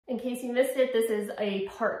In case you missed it, this is a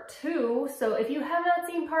part 2. So if you have not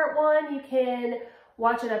seen part 1, you can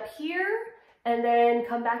watch it up here and then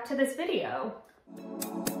come back to this video.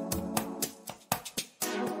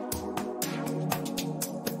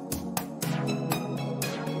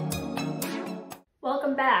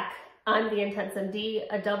 Welcome back. I'm the IntensMD,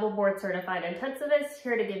 a double board certified intensivist,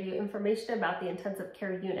 here to give you information about the intensive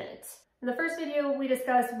care unit. In the first video, we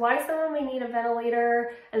discussed why someone may need a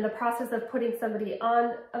ventilator and the process of putting somebody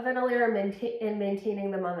on a ventilator and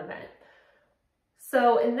maintaining them on the vent.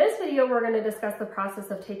 So in this video, we're going to discuss the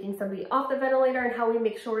process of taking somebody off the ventilator and how we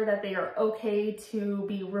make sure that they are okay to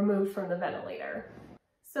be removed from the ventilator.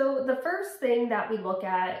 So the first thing that we look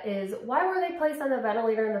at is why were they placed on the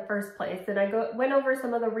ventilator in the first place? And I went over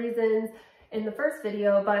some of the reasons in the first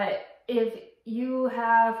video, but if you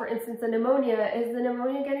have, for instance, a pneumonia, is the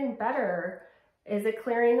pneumonia getting better? Is it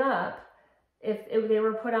clearing up? If they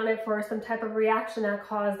were put on it for some type of reaction that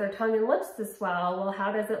caused their tongue and lips to swell, well,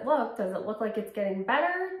 how does it look? Does it look like it's getting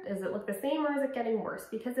better? Does it look the same, or is it getting worse?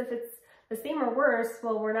 Because if it's the same or worse,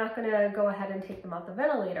 well, we're not going to go ahead and take them off the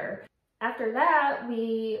ventilator. After that,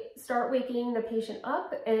 we start waking the patient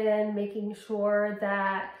up and making sure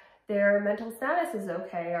that their mental status is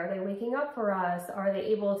okay. Are they waking up for us? Are they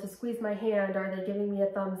able to squeeze my hand? Are they giving me a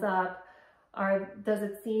thumbs up? Does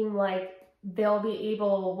it seem like they'll be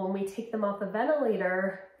able, when we take them off the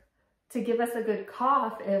ventilator, to give us a good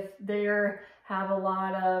cough if they have a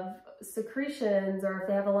lot of secretions or if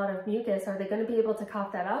they have a lot of mucus? Are they going to be able to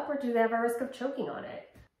cough that up, or do they have a risk of choking on it?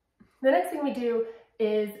 The next thing we do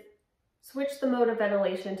is switch the mode of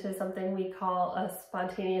ventilation to something we call a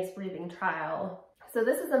spontaneous breathing trial. So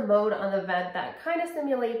this is a mode on the vent that kind of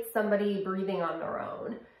simulates somebody breathing on their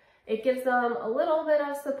own. It gives them a little bit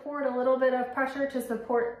of support, a little bit of pressure to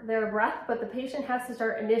support their breath, but the patient has to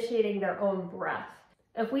start initiating their own breath.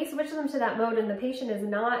 If we switch them to that mode and the patient is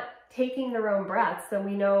not taking their own breaths, then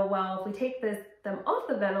we know, well, if we take them off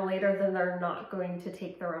the ventilator, then they're not going to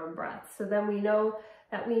take their own breaths. So then we know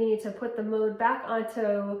that we need to put the mode back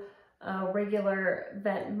onto regular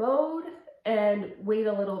vent mode and wait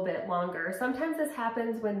a little bit longer. Sometimes this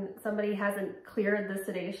happens when somebody hasn't cleared the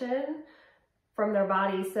sedation from their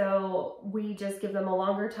body, so we just give them a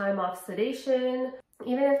longer time off sedation.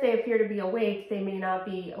 Even if they appear to be awake, they may not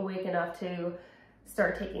be awake enough to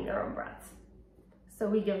start taking their own breaths. So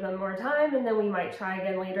we give them more time, and then we might try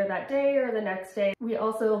again later that day or the next day. We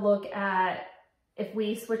also look at, if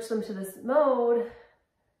we switch them to this mode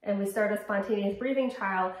and we start a spontaneous breathing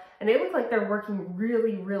trial and they look like they're working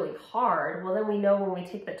really, really hard, well, then we know when we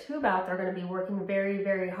take the tube out, they're going to be working very,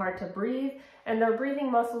 very hard to breathe, and their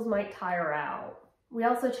breathing muscles might tire out. We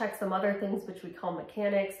also check some other things, which we call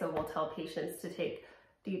mechanics. So we'll tell patients to take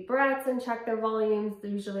deep breaths and check their volumes.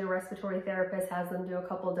 Usually a respiratory therapist has them do a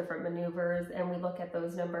couple different maneuvers, and we look at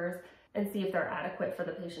those numbers and see if they're adequate for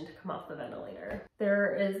the patient to come off the ventilator.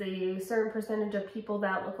 There is a certain percentage of people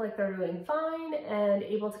that look like they're doing fine and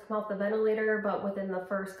able to come off the ventilator, but within the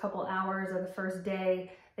first couple hours or the first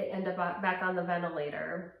day, they end up back on the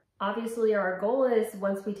ventilator. Obviously, our goal is,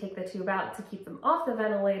 once we take the tube out, to keep them off the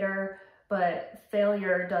ventilator, but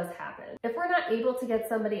failure does happen. If we're not able to get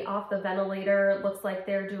somebody off the ventilator, it looks like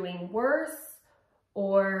they're doing worse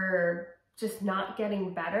or just not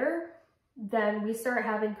getting better, then we start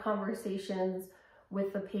having conversations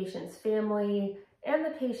with the patient's family and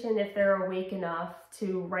the patient, if they're awake enough,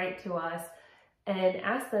 to write to us and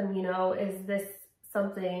ask them, you know, is this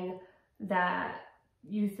something that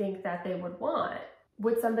you think that they would want?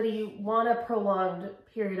 Would somebody want a prolonged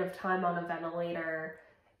period of time on a ventilator?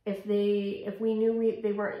 If we knew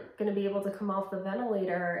they weren't going to be able to come off the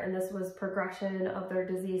ventilator and this was progression of their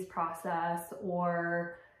disease process,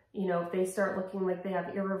 or, you know, if they start looking like they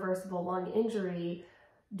have irreversible lung injury,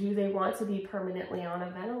 do they want to be permanently on a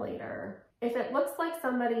ventilator? If it looks like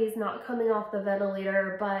somebody is not coming off the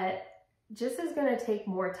ventilator, but just is going to take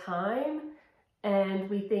more time, and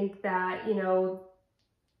we think that, you know,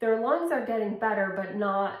 their lungs are getting better, but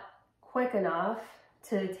not quick enough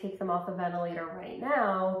to take them off the ventilator right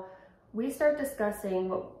now, we start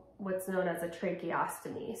discussing what's known as a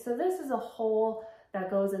tracheostomy. So this is a hole that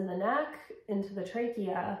goes in the neck into the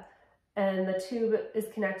trachea, and the tube is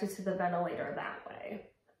connected to the ventilator that way.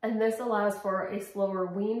 And this allows for a slower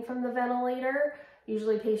wean from the ventilator.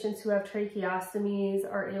 Usually patients who have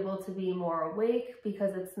tracheostomies are able to be more awake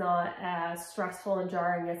because it's not as stressful and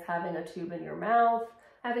jarring as having a tube in your mouth.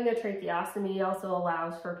 Having a tracheostomy also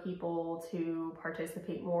allows for people to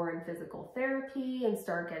participate more in physical therapy and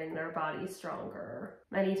start getting their body stronger.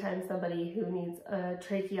 Many times somebody who needs a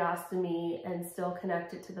tracheostomy and still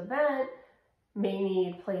connected to the vent may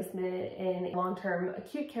need placement in a long-term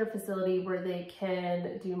acute care facility where they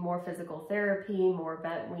can do more physical therapy, more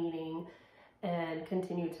vent weaning, and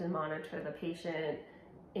continue to monitor the patient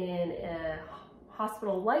in a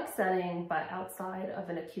hospital-like setting, but outside of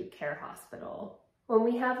an acute care hospital. When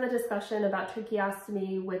we have the discussion about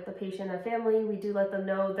tracheostomy with the patient and family, we do let them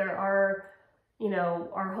know there are,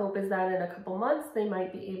 our hope is that in a couple months, they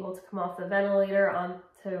might be able to come off the ventilator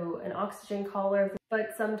onto an oxygen collar.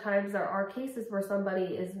 But sometimes there are cases where somebody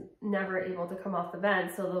is never able to come off the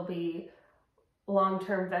vent, so they'll be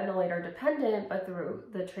long-term ventilator dependent, but through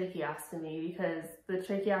the tracheostomy, because the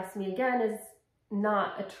tracheostomy, again, is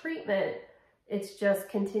not a treatment, it's just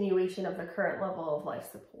continuation of the current level of life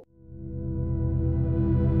support.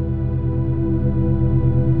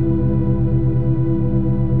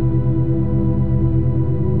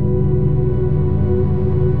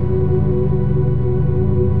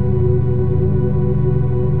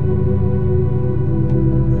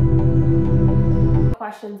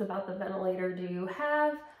 Questions about the ventilator do you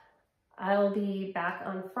have? I'll be back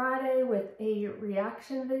on Friday with a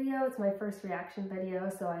reaction video. It's my first reaction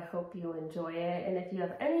video, so I hope you enjoy it. And if you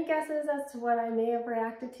have any guesses as to what I may have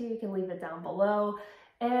reacted to, you can leave it down below.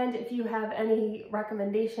 And if you have any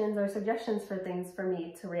recommendations or suggestions for things for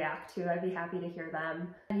me to react to, I'd be happy to hear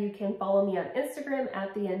them. You can follow me on Instagram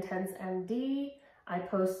at TheIntenseMD. I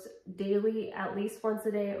post daily, at least once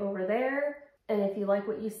a day over there. And if you like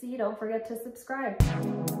what you see, don't forget to subscribe.